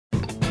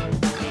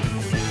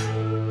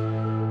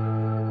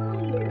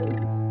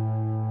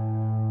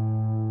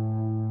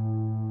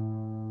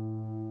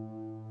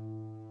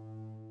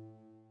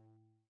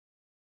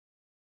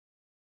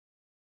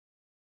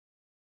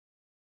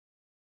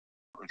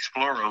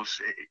Exploros,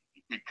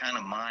 it kind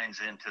of mines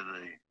into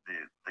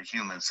the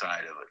human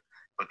side of it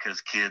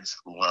because kids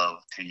love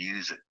to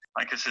use it.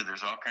 Like I said,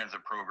 there's all kinds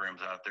of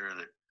programs out there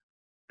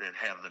that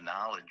have the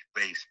knowledge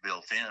base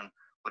built in,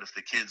 but if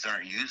the kids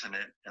aren't using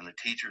it and the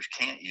teachers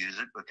can't use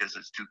it because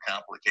it's too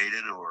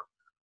complicated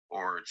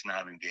or it's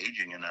not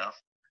engaging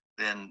enough,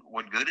 then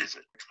what good is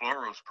it?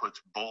 Exploros puts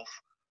both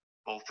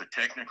the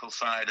technical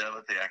side of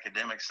it, the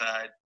academic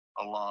side,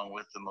 along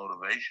with the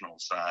motivational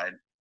side,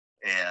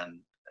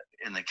 and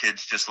the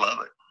kids just love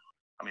it.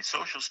 I mean,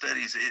 social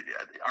studies,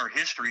 our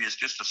history is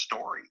just a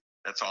story.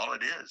 That's all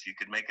it is. You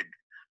could make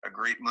a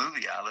great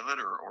movie out of it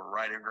or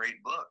write a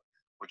great book,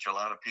 which a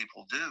lot of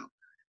people do.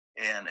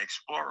 And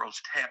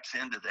Exploros taps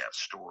into that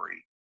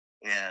story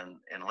and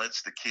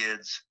lets the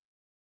kids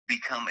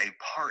become a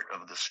part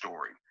of the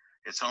story.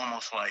 It's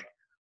almost like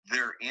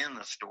they're in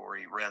the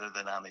story rather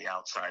than on the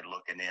outside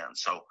looking in.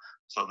 So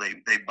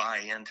they buy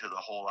into the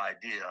whole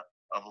idea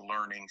of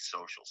learning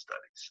social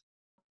studies.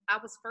 I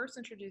was first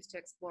introduced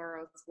to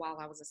Exploros while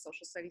I was a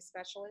social studies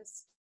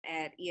specialist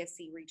at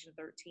ESC Region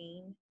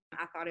 13.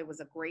 I thought it was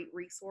a great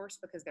resource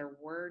because there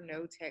were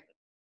no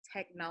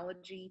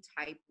technology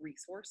type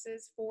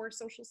resources for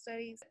social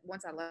studies.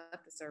 Once I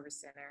left the service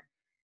center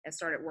and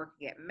started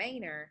working at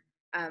Manor,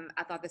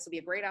 I thought this would be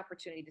a great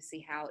opportunity to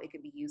see how it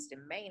could be used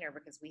in Manor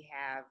because we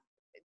have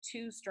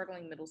 2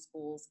 struggling middle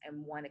schools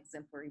and 1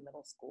 exemplary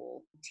middle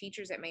school.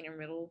 Teachers at Manor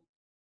Middle,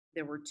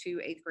 there were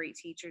 2 8th grade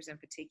teachers in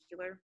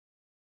particular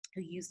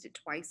who used it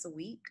twice a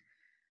week.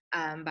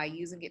 By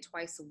using it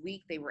twice a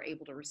week, they were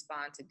able to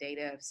respond to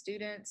data of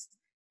students.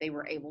 They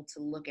were able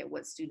to look at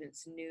what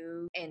students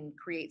knew and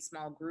create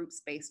small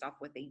groups based off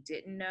what they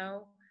didn't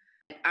know.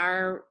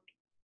 Our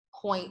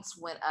points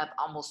went up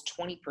almost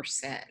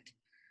 20%.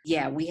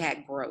 Yeah, we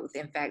had growth.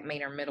 In fact,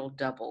 Manor Middle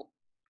doubled.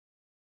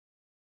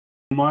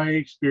 My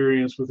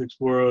experience with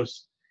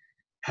Exploros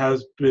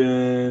has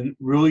been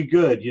really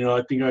good. You know,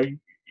 I think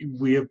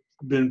we have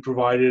been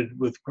provided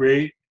with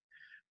great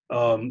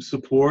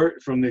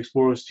support from the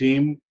Exploros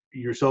team,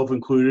 yourself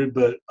included,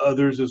 but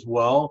others as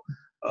well.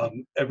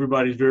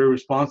 Everybody's very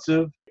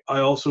responsive. I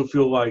also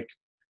feel like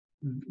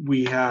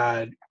we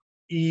had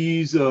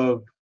ease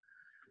of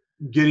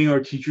getting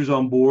our teachers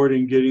on board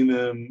and getting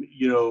them,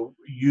 you know,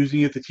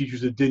 using it, the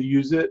teachers that did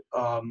use it.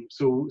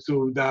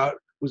 So that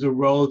was a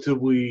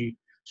relatively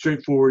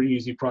straightforward,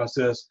 easy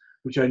process,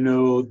 which I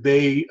know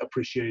they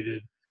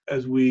appreciated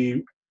as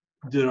we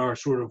did our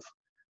sort of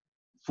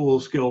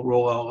full-scale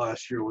rollout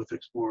last year with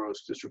Exploros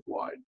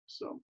district-wide.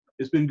 So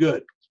it's been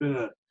good.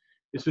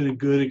 It's been a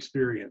good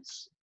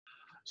experience.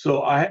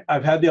 So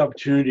I've had the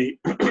opportunity,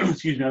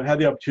 excuse me, I've had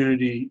the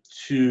opportunity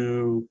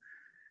to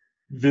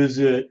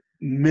visit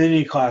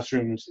many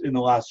classrooms in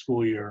the last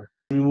school year.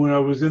 I mean, when I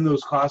was in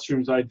those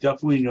classrooms, I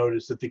definitely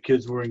noticed that the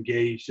kids were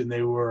engaged and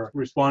they were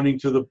responding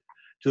to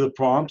the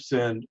prompts,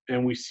 and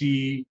we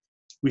see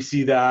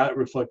that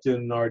reflected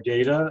in our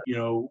data, you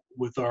know,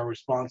 with our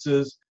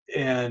responses.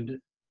 And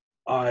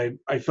I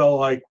felt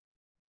like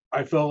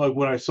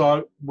when I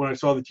saw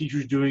the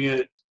teachers doing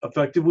it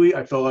effectively,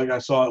 I felt like I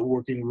saw it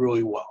working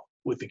really well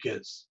with the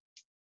kids.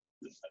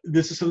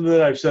 This is something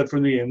that I've said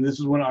from the beginning.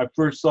 This is when I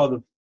first saw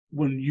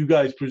when you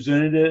guys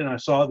presented it and I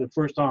saw it the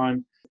first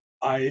time.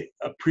 I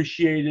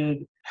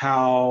appreciated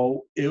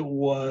how it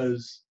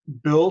was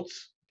built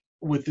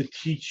with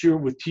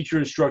teacher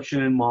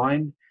instruction in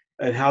mind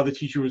and how the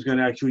teacher was going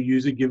to actually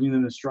use it, giving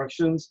them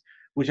instructions,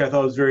 which I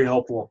thought was very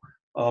helpful.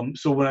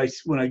 So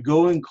when I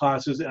go in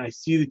classes and I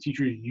see the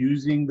teachers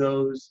using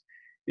those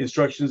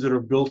instructions that are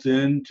built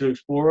into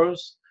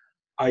Exploros,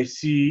 I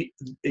see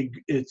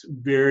it's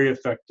very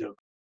effective.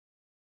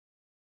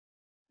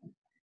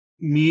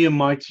 Me and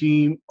my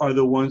team are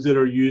the ones that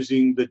are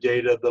using the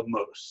data the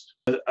most.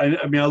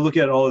 I mean, I look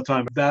at it all the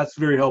time. That's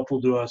very helpful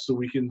to us, so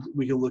we can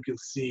look and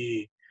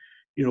see,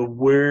 you know,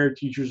 where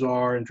teachers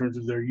are in terms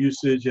of their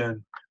usage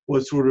and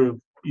what sort of,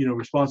 you know,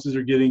 responses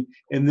they're getting,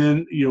 and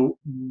then, you know,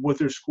 what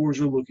their scores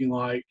are looking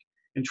like,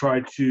 and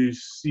try to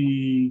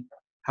see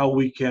how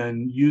we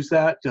can use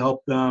that to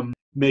help them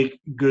make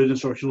good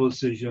instructional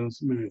decisions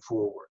moving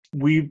forward.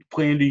 We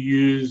plan to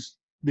use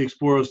the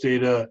Exploros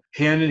data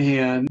hand in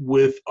hand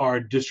with our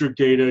district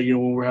data, you know,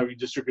 when we're having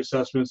district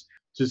assessments,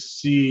 to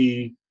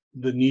see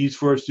the needs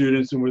for our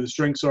students and where the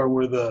strengths are,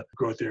 where the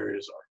growth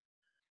areas are.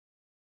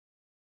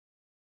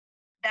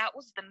 That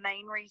was the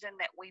main reason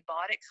that we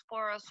bought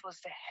Exploros,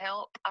 was to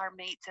help our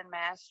meets and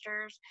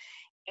masters.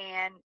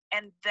 And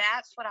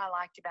that's what I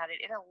liked about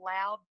it. It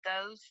allowed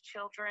those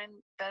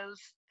children, those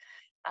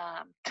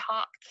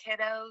top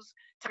kiddos,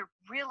 to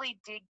really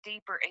dig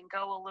deeper and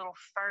go a little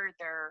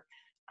further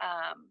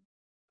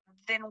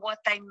than what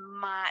they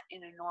might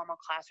in a normal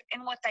classroom,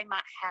 and what they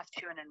might have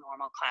to in a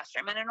normal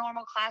classroom. In a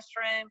normal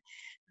classroom,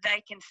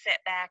 they can sit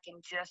back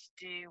and just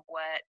do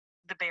what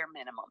the bare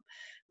minimum.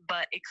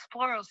 But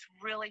Exploros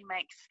really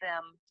makes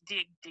them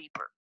dig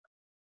deeper.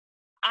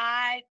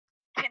 I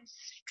can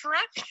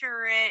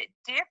structure it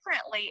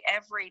differently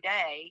every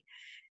day,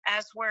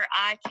 as where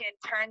I can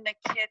turn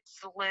the kids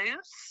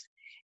loose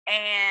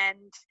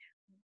and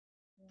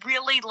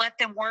really let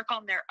them work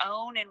on their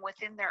own and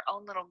within their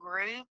own little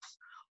groups.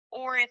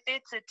 Or if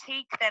it's a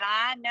TEK that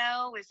I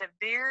know is a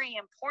very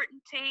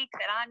important TEK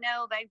that I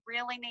know they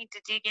really need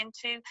to dig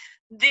into,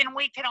 then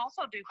we can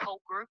also do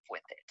whole group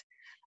with it.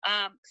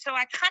 So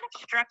I kind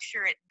of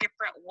structure it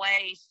different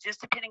ways,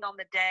 just depending on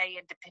the day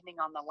and depending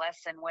on the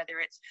lesson, whether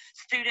it's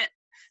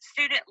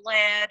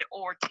student-led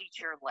or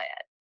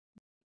teacher-led.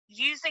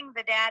 Using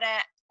the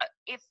data,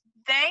 if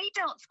they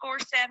don't score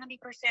 70%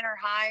 or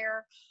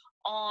higher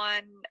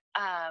on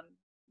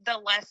the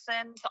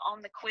lessons,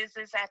 on the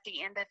quizzes at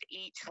the end of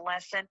each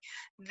lesson,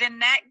 then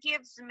that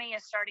gives me a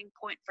starting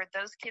point for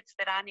those kids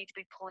that I need to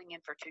be pulling in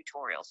for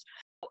tutorials.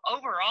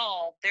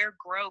 Overall, their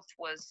growth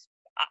was,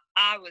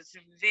 I was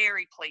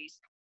very pleased.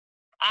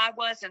 I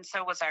was, and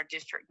so was our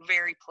district,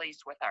 very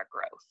pleased with our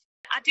growth.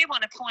 I do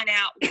want to point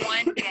out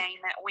one game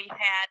that we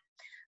had.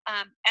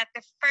 At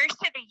the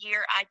first of the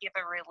year, I give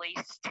a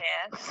release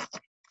test,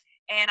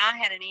 and I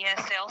had an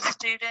ESL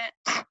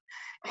student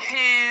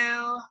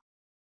who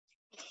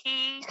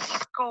he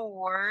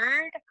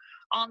scored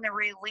on the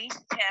release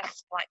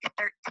test like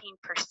 13%.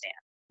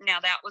 Now,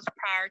 that was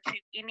prior to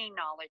any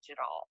knowledge at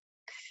all.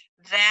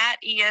 That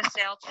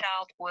ESL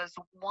child was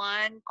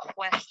one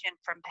question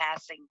from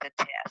passing the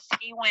test.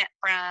 He went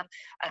from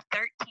a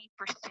 13%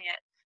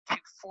 to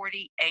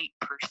 48%.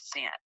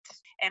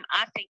 And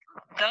I think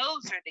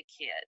those are the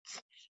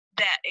kids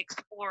that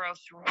Exploros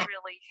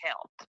really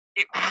helped.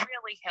 It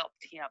really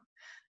helped him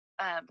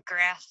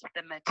grasp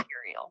the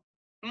material,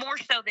 more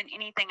so than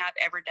anything I've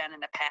ever done in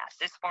the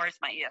past as far as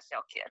my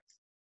ESL kids.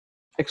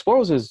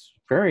 Exploros is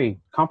very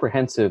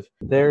comprehensive.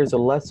 There's a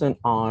lesson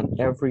on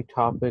every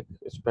topic,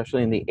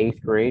 especially in the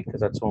 8th grade,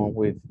 because that's the one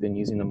we've been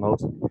using the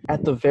most.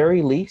 At the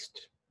very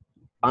least,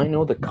 I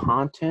know the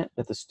content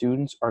that the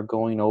students are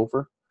going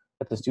over,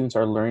 that the students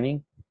are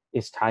learning,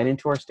 is tied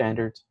into our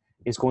standards,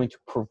 is going to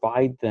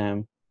provide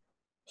them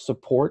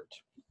support,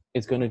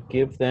 is going to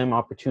give them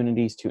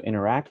opportunities to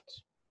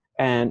interact.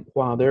 And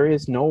while there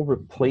is no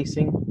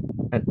replacing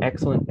an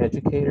excellent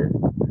educator,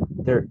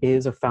 there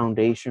is a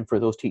foundation for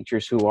those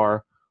teachers who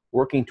are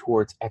working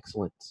towards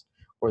excellence,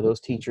 or those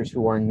teachers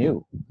who are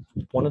new.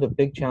 One of the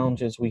big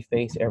challenges we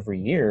face every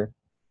year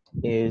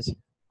is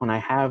when I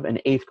have an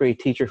 8th grade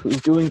teacher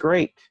who's doing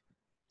great,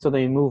 so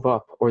they move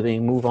up or they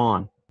move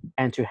on.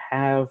 And to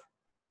have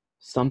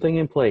something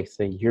in place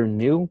that you're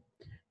new,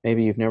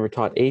 maybe you've never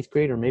taught 8th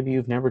grade, or maybe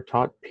you've never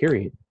taught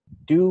period.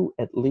 Do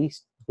at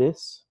least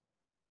this.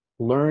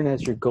 Learn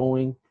as you're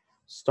going.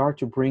 Start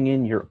to bring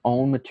in your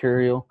own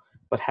material,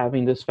 but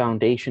having this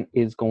foundation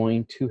is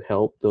going to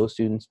help those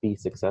students be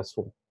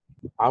successful.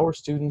 Our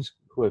students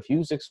who have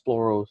used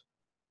Exploros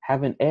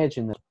have an edge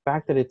in the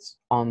fact that it's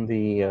on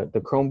the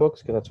Chromebooks,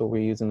 because that's what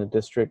we use in the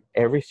district.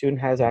 Every student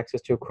has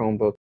access to a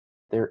Chromebook.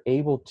 They're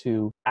able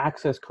to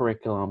access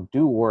curriculum,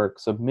 do work,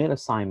 submit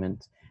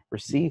assignments,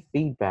 receive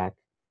feedback,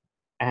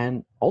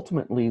 and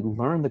ultimately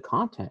learn the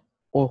content.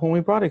 Well, when we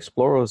brought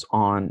Exploros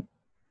on,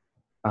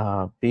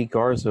 B.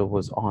 Garza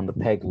was on the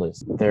PEG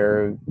list.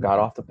 They got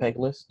off the PEG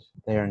list.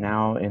 They are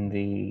now in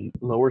the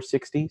lower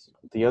 60s.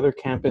 The other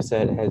campus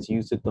that has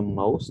used it the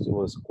most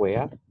was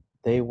Cuellar.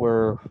 They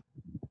were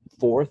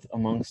 4th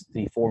amongst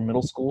the 4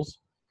 middle schools.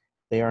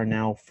 They are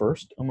now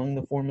 1st among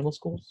the 4 middle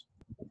schools,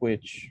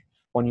 which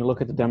when you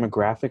look at the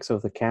demographics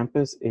of the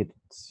campus,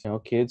 it's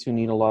kids who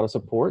need a lot of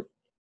support.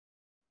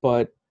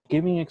 But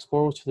giving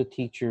Exploros to the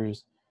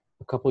teachers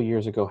a couple of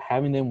years ago,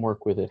 having them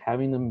work with it,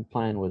 having them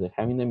plan with it,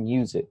 having them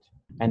use it,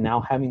 and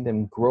now having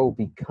them grow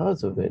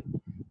because of it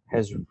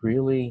has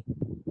really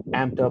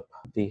amped up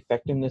the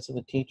effectiveness of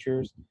the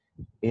teachers.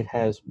 It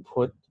has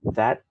put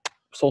that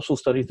social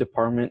studies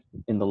department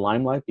in the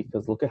limelight,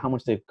 because look at how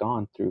much they've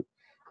gone through.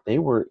 They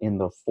were in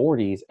the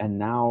 40s, and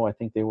now I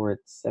think they were at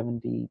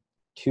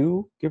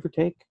 72, give or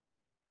take.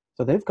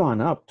 So they've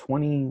gone up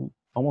 20,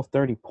 almost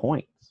 30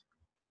 points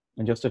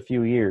in just a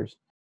few years.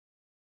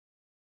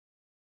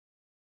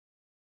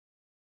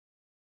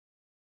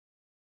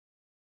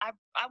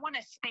 I want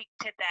to speak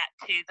to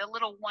that too. The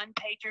little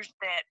one-pagers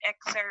that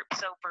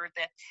excerpts over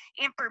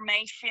the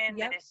information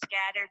that is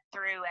scattered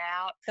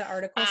throughout. The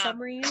article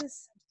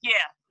summaries.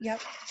 Yeah.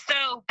 Yep.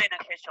 So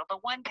beneficial. The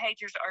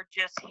one-pagers are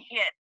just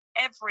hit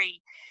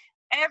every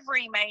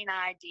main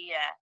idea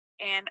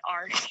and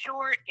are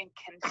short and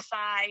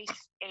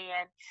concise,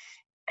 and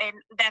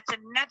that's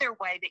another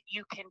way that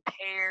you can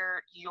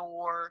pair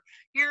your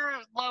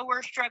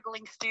lower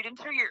struggling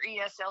students or your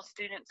ESL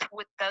students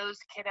with those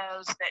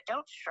kiddos that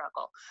don't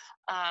struggle,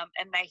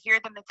 and they hear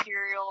the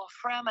material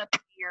from a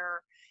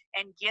peer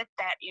and get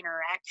that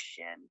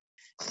interaction.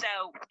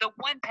 So the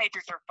one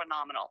pagers are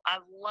phenomenal. I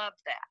love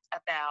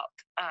that about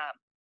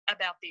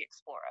the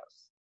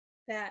Exploros.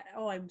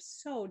 I'm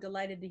so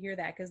delighted to hear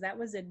that, because that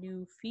was a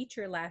new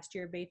feature last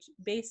year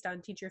based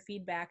on teacher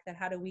feedback, that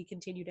how do we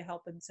continue to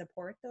help and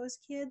support those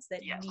kids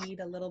that need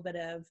a little bit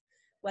of,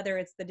 whether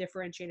it's the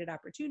differentiated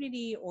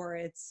opportunity or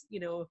it's,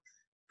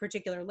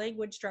 particular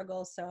language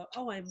struggles. So,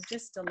 I'm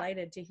just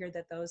delighted to hear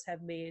that those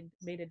have made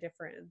a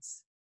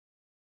difference.